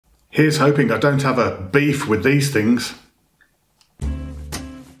Here's hoping I don't have a beef with these things.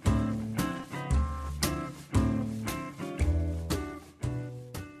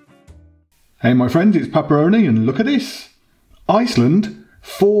 Hey my friends, it's Papparoni and look at this. Iceland,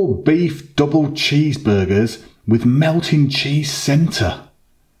 4 beef double cheeseburgers with melting cheese centre.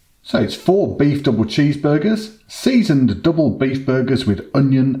 So it's 4 beef double cheeseburgers, seasoned double beef burgers with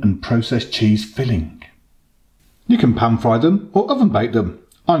onion and processed cheese filling. You can pan fry them or oven bake them.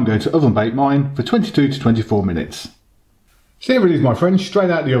 I'm going to oven bake mine for 22 to 24 minutes. So here it is my friends, straight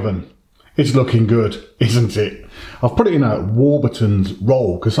out the oven. It's looking good, isn't it? I've put it in a Warburton's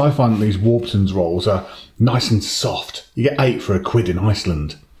roll because I find these Warburton's rolls are nice and soft. You get 8 for £1 in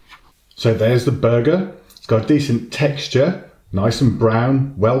Iceland. So there's the burger. It's got a decent texture, nice and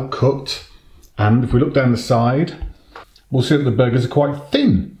brown, well cooked. And if we look down the side, we'll see that the burgers are quite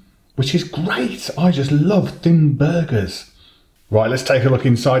thin, which is great. I just love thin burgers. Right, let's take a look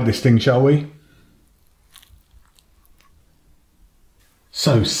inside this thing, shall we?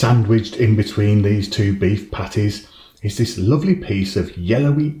 So sandwiched in between these 2 beef patties is this lovely piece of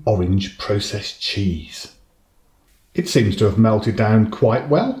yellowy orange processed cheese. It seems to have melted down quite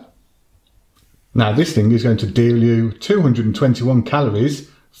well. Now this thing is going to deal you 221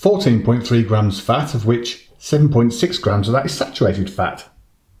 calories, 14.3 grams fat, of which 7.6 grams of that is saturated fat.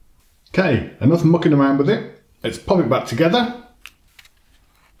 Okay, enough mucking around with it. Let's pop it back together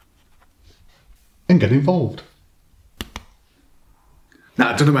and get involved. Now,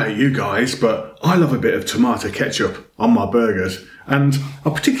 I don't know about you guys, but I love a bit of tomato ketchup on my burgers, and I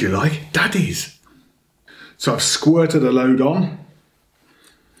particularly like Daddy's. So I've squirted a load on.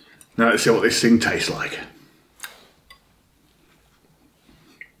 Now let's see what this thing tastes like.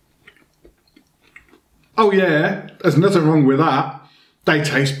 Oh yeah, there's nothing wrong with that. They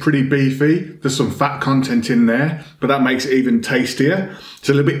taste pretty beefy. There's some fat content in there, but that makes it even tastier. It's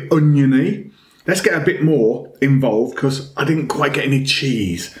a little bit oniony. Let's get a bit more involved because I didn't quite get any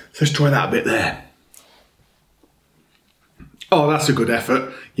cheese. So let's try that a bit there. Oh, that's a good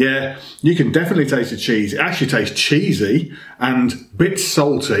effort. Yeah, you can definitely taste the cheese. It actually tastes cheesy and a bit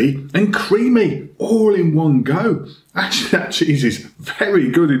salty and creamy all in one go. Actually, that cheese is very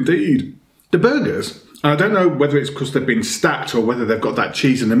good indeed. The burgers, and I don't know whether it's because they've been stacked or whether they've got that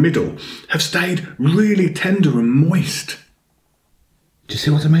cheese in the middle, have stayed really tender and moist. Do you see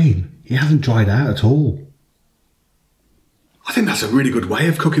what I mean? He hasn't dried out at all. I think that's a really good way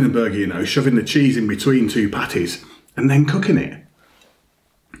of cooking a burger, you know, shoving the cheese in between 2 patties and then cooking it.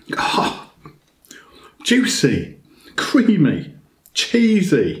 Oh, juicy, creamy,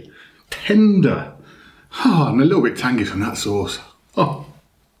 cheesy, tender. Oh, and a little bit tangy from that sauce. Oh,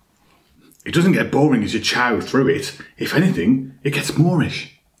 it doesn't get boring as you chow through it. If anything, it gets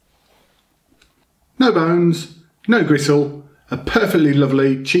moreish. No bones, no gristle. A perfectly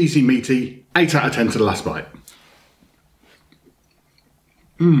lovely, cheesy, meaty 8 out of 10 to the last bite.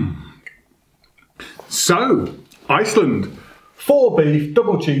 So, Iceland, 4 beef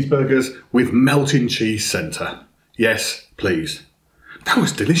double cheeseburgers with melting cheese centre. Yes, please. That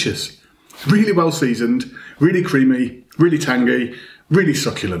was delicious. Really well seasoned, really creamy, really tangy, really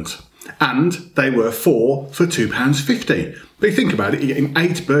succulent. And they were 4 for £2.50. But you think about it, you're getting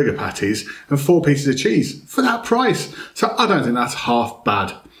 8 burger patties and 4 pieces of cheese for that price. So I don't think that's half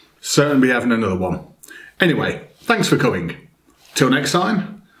bad. Certainly be having another one. Anyway, thanks for coming. Till next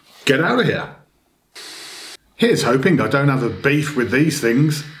time, get out of here. Here's hoping I don't have a beef with these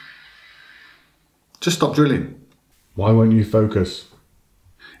things. Just stop drilling. Why won't you focus?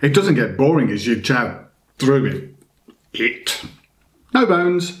 It doesn't get boring as you chow through it. No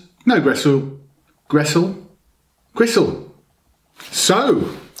bones, no gristle. Gristle.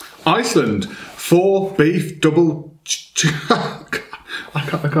 So, Iceland, 4 beef double...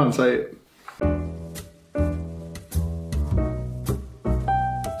 I can't say it.